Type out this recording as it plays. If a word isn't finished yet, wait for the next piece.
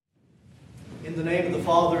the name of the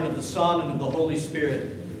Father, and of the Son, and of the Holy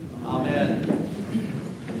Spirit. Amen.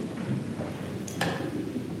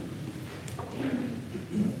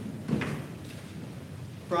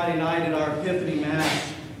 Friday night at our Epiphany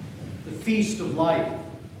Mass, the Feast of Light,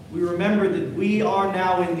 we remember that we are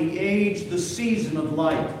now in the age, the season of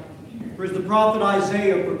light. For as the prophet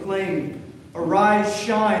Isaiah proclaimed, "Arise,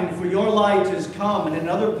 shine, for your light has come," and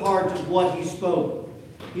another part of what he spoke.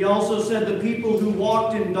 He also said, "The people who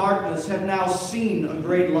walked in darkness have now seen a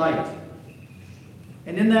great light."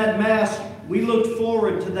 And in that Mass, we looked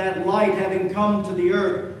forward to that light having come to the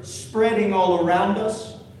earth, spreading all around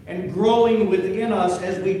us and growing within us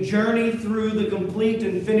as we journey through the complete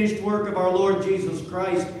and finished work of our Lord Jesus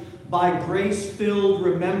Christ by grace-filled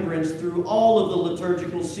remembrance through all of the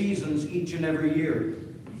liturgical seasons each and every year.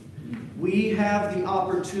 We have the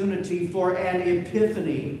opportunity for an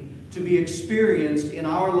epiphany to be experienced in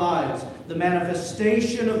our lives, the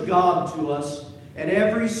manifestation of God to us at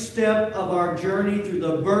every step of our journey through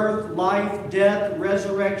the birth, life, death,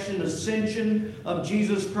 resurrection, ascension of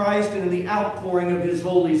Jesus Christ, and in the outpouring of His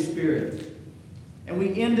Holy Spirit. And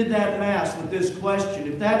we ended that Mass with this question: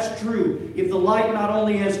 if that's true, if the light not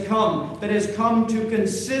only has come, but has come to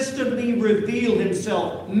consistently reveal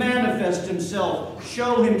Himself, manifest Himself,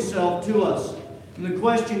 show Himself to us, and the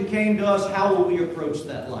question came to us, how will we approach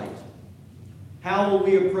that light? How will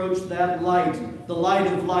we approach that light, the light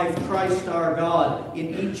of life, Christ our God, in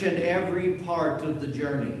each and every part of the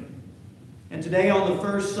journey? And today, on the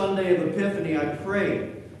first Sunday of Epiphany, I pray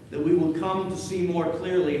that we will come to see more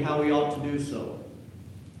clearly how we ought to do so.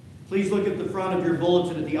 Please look at the front of your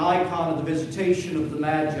bulletin at the icon of the Visitation of the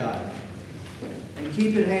Magi, and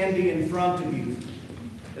keep it handy in front of you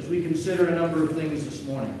as we consider a number of things this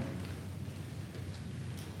morning.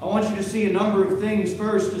 I want you to see a number of things.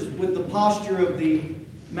 First is with the posture of the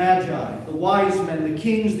Magi, the wise men, the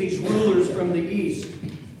kings, these rulers from the east.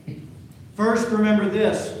 First, remember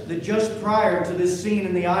this, that just prior to this scene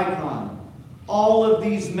in the icon, all of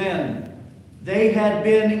these men, they had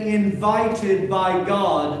been invited by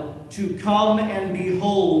God to come and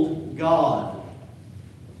behold God.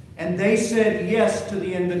 And they said yes to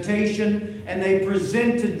the invitation, and they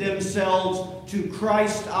presented themselves to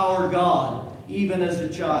Christ our God, even as a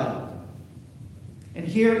child. And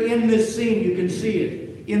here in this scene, you can see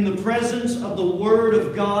it, in the presence of the Word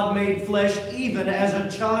of God made flesh, even as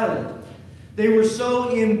a child. They were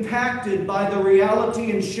so impacted by the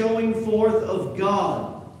reality and showing forth of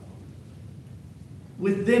God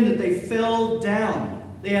within that they fell down.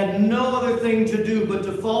 They had no other thing to do but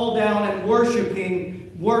to fall down and worship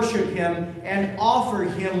Him and offer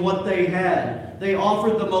Him what they had. They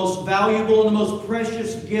offered the most valuable and the most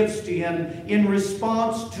precious gifts to Him in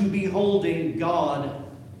response to beholding God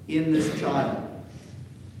in this child.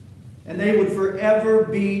 And they would forever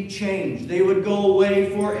be changed. They would go away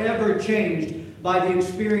forever changed by the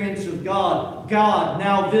experience of God. God,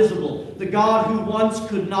 now visible. The God who once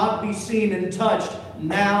could not be seen and touched,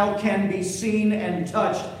 now can be seen and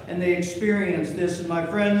touched. And they experience this. And my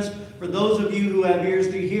friends, for those of you who have ears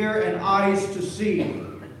to hear and eyes to see,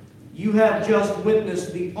 you have just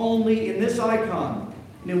witnessed the only, in this icon,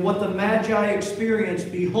 and in what the Magi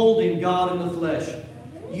experienced beholding God in the flesh,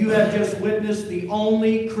 you have just witnessed the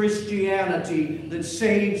only Christianity that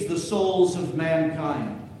saves the souls of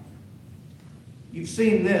mankind. You've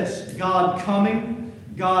seen this: God coming,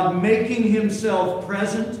 God making Himself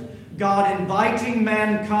present, God inviting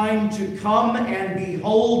mankind to come and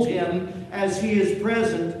behold Him as He is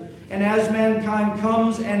present. And as mankind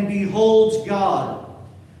comes and beholds God,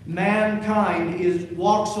 mankind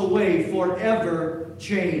walks away forever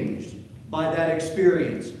changed by that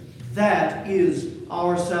experience. That is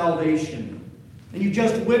our salvation. And you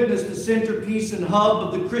just witnessed the centerpiece and hub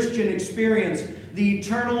of the Christian experience, the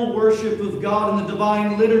eternal worship of God in the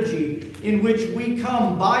divine liturgy, in which we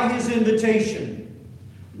come by His invitation.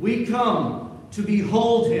 We come to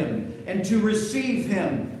behold Him and to receive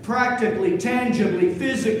Him practically, tangibly,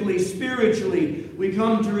 physically, spiritually. We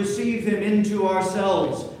come to receive Him into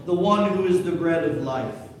ourselves, the one who is the bread of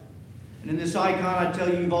life. And in this icon, I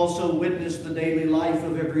tell you, you've also witnessed the daily life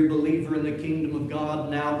of every believer in the kingdom of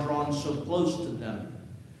God, now drawn so close to them,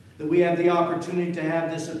 that we have the opportunity to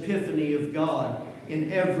have this epiphany of God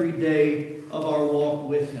in every day of our walk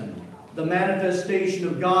with Him. The manifestation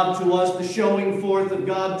of God to us, the showing forth of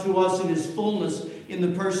God to us in His fullness in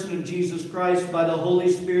the person of Jesus Christ by the Holy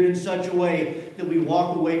Spirit in such a way that we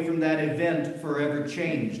walk away from that event forever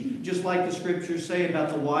changed. Just like the Scriptures say about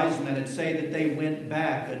the wise men, it say that they went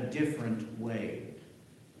back a different way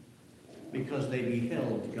because they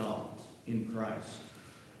beheld God in Christ.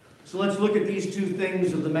 So let's look at these two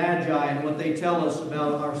things of the Magi and what they tell us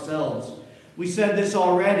about ourselves. We said this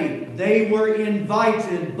already. They were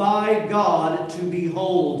invited by God to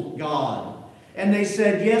behold God. And they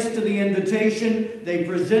said yes to the invitation. They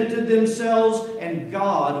presented themselves, and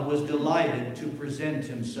God was delighted to present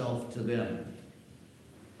himself to them.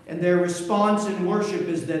 And their response in worship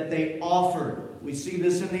is that they offered. We see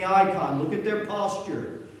this in the icon. Look at their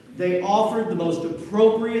posture. They offered the most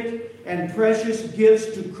appropriate and precious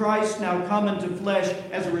gifts to Christ now come into flesh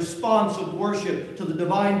as a response of worship to the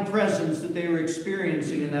divine presence that they were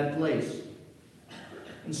experiencing in that place.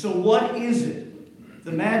 And so what is it?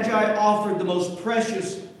 The Magi offered the most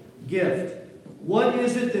precious gift. What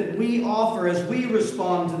is it that we offer as we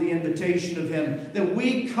respond to the invitation of him? That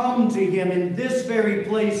we come to him in this very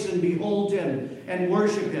place and behold him and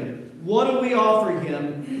worship him. What do we offer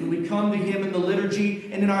him when we come to him in the liturgy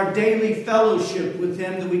and in our daily fellowship with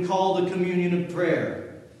him that we call the communion of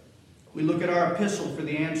prayer? We look at our epistle for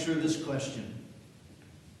the answer to this question.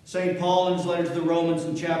 St. Paul in his letter to the Romans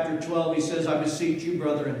in chapter 12, he says, I beseech you,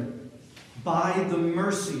 brethren, by the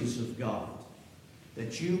mercies of God,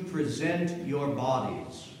 that you present your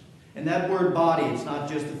bodies. And that word body, it's not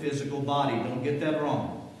just the physical body. Don't get that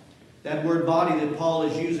wrong. That word body that Paul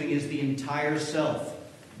is using is the entire self.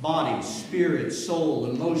 Body, spirit, soul,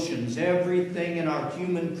 emotions, everything in our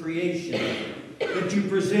human creation. That you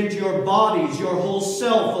present your bodies, your whole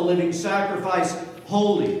self, a living sacrifice,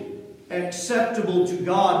 holy, acceptable to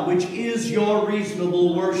God, which is your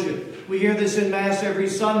reasonable worship. We hear this in Mass every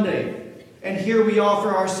Sunday. And here we offer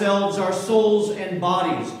ourselves, our souls and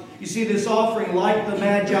bodies. You see, this offering, like the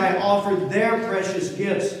Magi offered their precious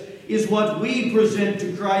gifts, is what we present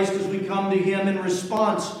to Christ as we come to him in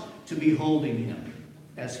response to beholding him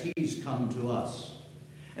as he's come to us.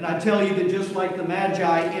 And I tell you that just like the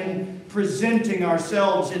Magi, in presenting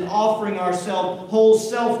ourselves, in offering ourselves, whole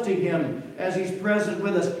self to him as he's present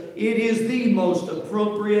with us, it is the most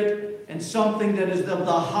appropriate and something that is of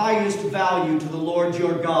the highest value to the Lord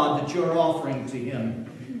your God that you're offering to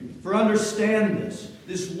him. For understand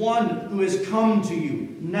this one who has come to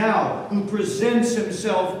you now, who presents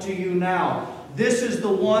himself to you now, this is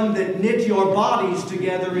the one that knit your bodies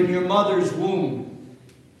together in your mother's womb.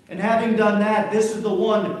 And having done that, this is the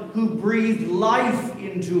one who breathed life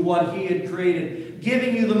into what he had created,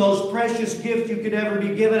 giving you the most precious gift you could ever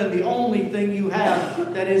be given, and the only thing you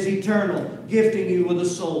have that is eternal, gifting you with a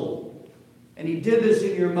soul. And he did this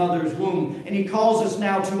in your mother's womb, and he calls us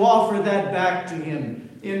now to offer that back to him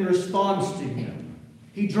in response to him.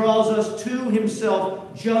 He draws us to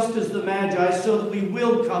himself just as the Magi, so that we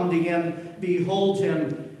will come to him, behold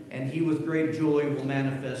him, and he with great joy will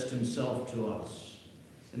manifest himself to us.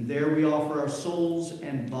 And there we offer our souls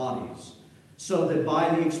and bodies, so that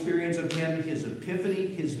by the experience of him, his epiphany,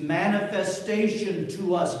 his manifestation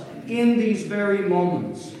to us in these very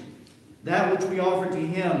moments, that which we offer to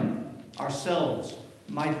him ourselves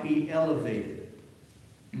might be elevated,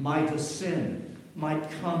 might ascend, might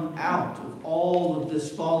come out of all of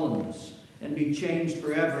this fallenness and be changed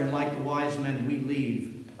forever. And like the wise men, we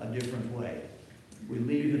leave a different way. We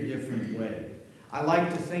leave a different way. I like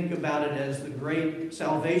to think about it as the great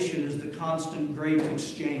salvation is the constant great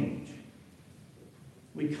exchange.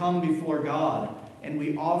 We come before God and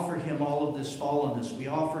we offer him all of this fallenness. We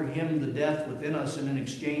offer him the death within us, and in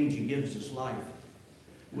exchange he gives us life.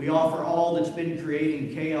 We offer all that's been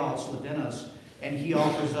creating chaos within us, and he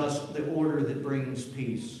offers us the order that brings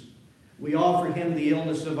peace. We offer him the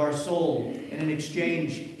illness of our soul, and in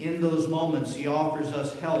exchange, in those moments, he offers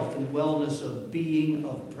us health and wellness of being,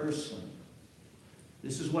 of person.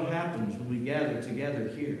 This is what happens when we gather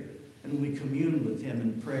together here and we commune with him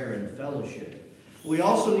in prayer and fellowship. We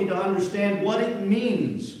also need to understand what it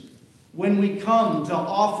means when we come to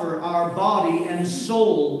offer our body and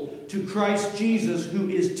soul to Christ Jesus, who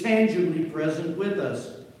is tangibly present with us.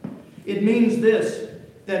 It means this,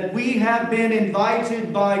 that we have been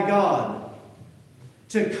invited by God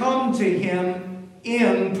to come to him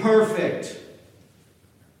imperfect.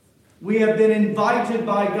 We have been invited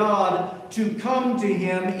by God to come to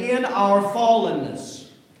him in our fallenness.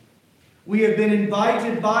 We have been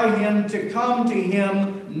invited by him to come to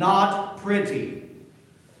him not pretty.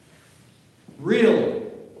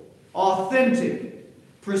 Real,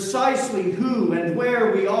 authentic, precisely who and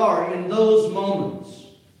where we are in those moments.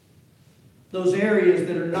 Those areas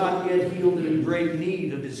that are not yet healed and in great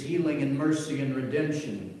need of his healing and mercy and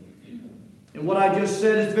redemption. And what I just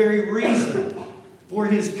said is very reason for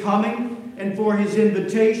his coming and for his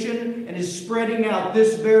invitation and his spreading out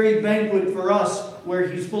this very banquet for us where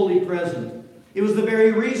he's fully present. It was the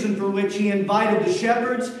very reason for which he invited the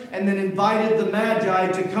shepherds and then invited the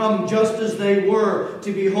Magi to come just as they were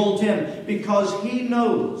to behold him, because he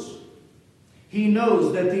knows He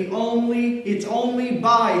knows that it's only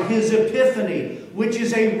by His epiphany, which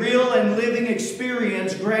is a real and living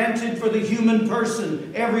experience granted for the human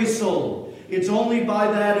person, every soul. It's only by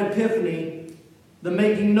that epiphany, the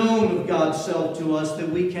making known of God's self to us, that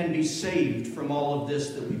we can be saved from all of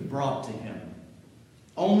this that we've brought to Him.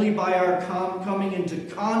 Only by our coming into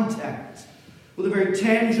contact with a very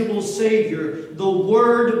tangible Savior, the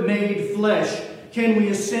Word made flesh, can we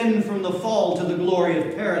ascend from the fall to the glory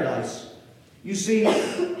of paradise. You see,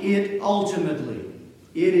 it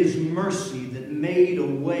is mercy that made a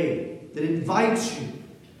way, that invites you.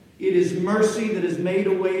 It is mercy that has made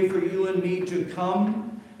a way for you and me to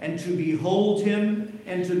come and to behold Him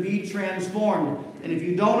and to be transformed. And if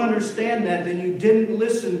you don't understand that, then you didn't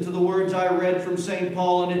listen to the words I read from St.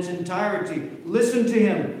 Paul in its entirety. Listen to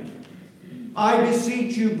him. I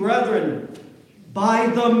beseech you, brethren, by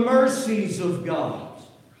the mercies of God,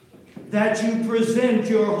 that you present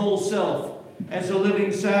your whole self as a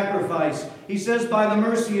living sacrifice. He says by the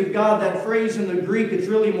mercy of God. That phrase in the Greek, it's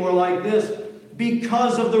really more like this: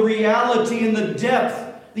 because of the reality and the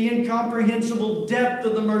depth, the incomprehensible depth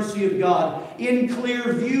of the mercy of God, in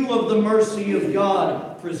clear view of the mercy of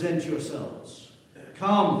God, present yourselves.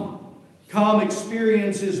 Come,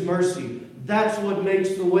 experience His mercy. That's what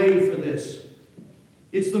makes the way for this.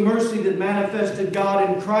 It's the mercy that manifested God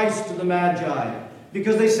in Christ to the Magi,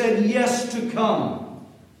 because they said yes to come.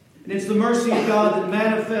 And it's the mercy of God that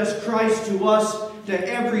manifests Christ to us, to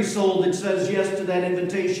every soul that says yes to that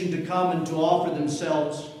invitation to come and to offer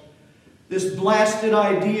themselves. This blasted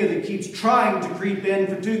idea that keeps trying to creep in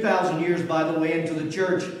for 2,000 years, by the way, into the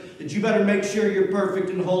church, that you better make sure you're perfect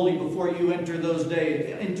and holy before you enter those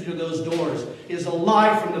doors, is a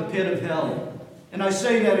lie from the pit of hell. And I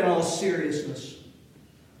say that in all seriousness.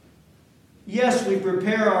 Yes, we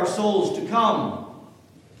prepare our souls to come.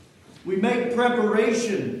 We make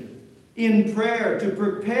preparation in prayer to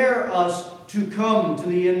prepare us to come to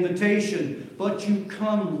the invitation. But you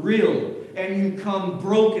come real and you come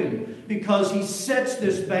broken, because He sets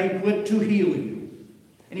this banquet to heal you.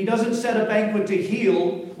 And He doesn't set a banquet to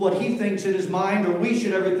heal what He thinks in His mind, or we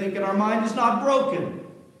should ever think in our mind, is not broken.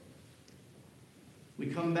 We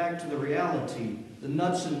come back to the reality, the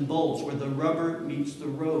nuts and bolts, where the rubber meets the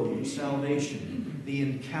road of salvation, the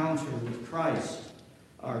encounter with Christ,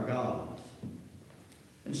 our God.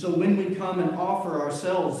 And so when we come and offer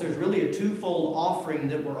ourselves, there's really a twofold offering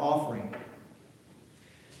that we're offering.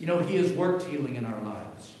 You know, He has worked healing in our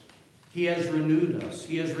lives. He has renewed us.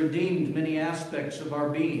 He has redeemed many aspects of our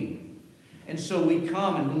being. And so we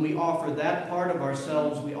come, and when we offer that part of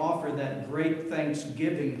ourselves, we offer that great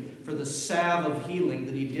thanksgiving for the salve of healing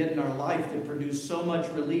that He did in our life that produced so much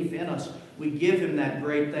relief in us. We give Him that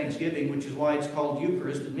great thanksgiving, which is why it's called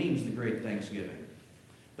Eucharist. It means the great thanksgiving.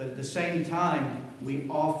 But at the same time, we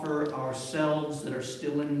offer ourselves that are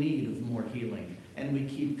still in need of more healing. And we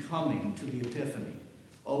keep coming to the Epiphany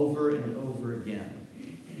over and over again.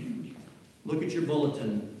 Look at your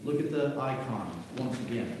bulletin. Look at the icon once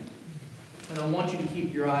again. And I want you to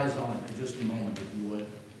keep your eyes on it for just a moment, if you would.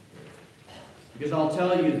 Because I'll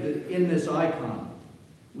tell you that in this icon,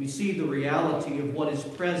 we see the reality of what is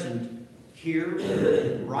present here,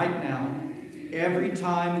 right now, every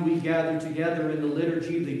time we gather together in the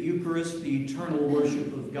liturgy, the Eucharist, the eternal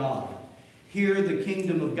worship of God. Here, the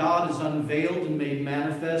kingdom of God is unveiled and made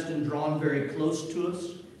manifest and drawn very close to us.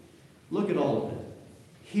 Look at all of it.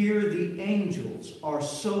 Here, the angels are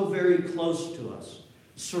so very close to us,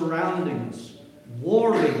 surrounding us,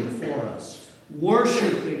 warring for us,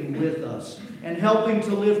 worshiping with us, and helping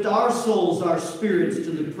to lift our souls, our spirits,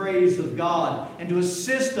 to the praise of God, and to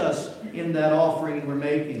assist us in that offering we're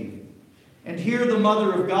making. And here the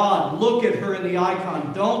Mother of God, look at her in the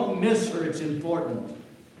icon. Don't miss her, it's important.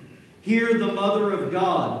 Here the Mother of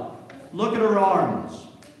God, look at her arms.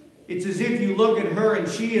 It's as if you look at her and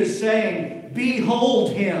she is saying,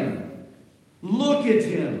 behold Him. Look at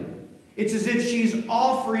Him. It's as if she's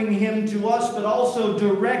offering Him to us, but also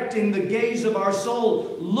directing the gaze of our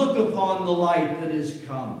soul. Look upon the light that is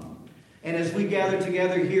come. And as we gather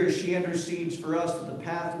together here, she intercedes for us that the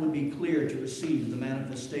path would be clear to receive the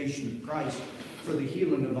manifestation of Christ for the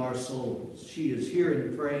healing of our souls. She is here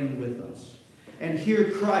and praying with us. And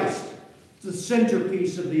here Christ, the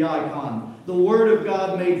centerpiece of the icon, the Word of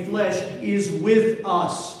God made flesh, is with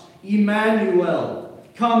us. Emmanuel,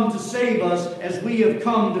 come to save us as we have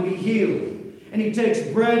come to be healed. And He takes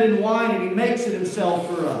bread and wine and He makes it Himself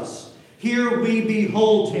for us. Here we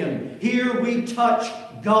behold Him. Here we touch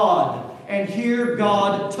God. And here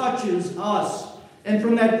God touches us. And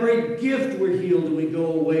from that great gift we're healed and we go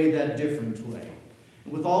away that different way.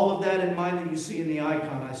 And with all of that in mind that you see in the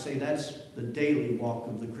icon, I say that's the daily walk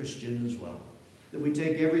of the Christian as well. that we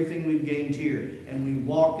take everything we've gained here and we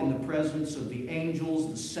walk in the presence of the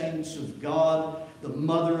angels, the saints of God, the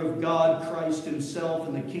Mother of God, Christ himself,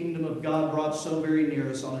 and the kingdom of God brought so very near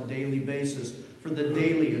us on a daily basis for the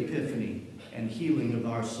daily epiphany and healing of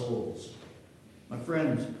our souls. My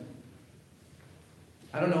friends,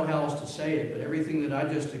 I don't know how else to say it, but everything that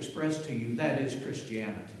I just expressed to you, that is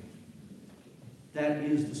Christianity. That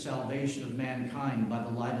is the salvation of mankind by the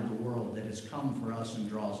light of the world that has come for us and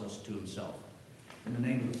draws us to himself. In the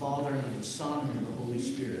name of the Father, and of the Son, and of the Holy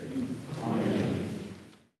Spirit. Amen.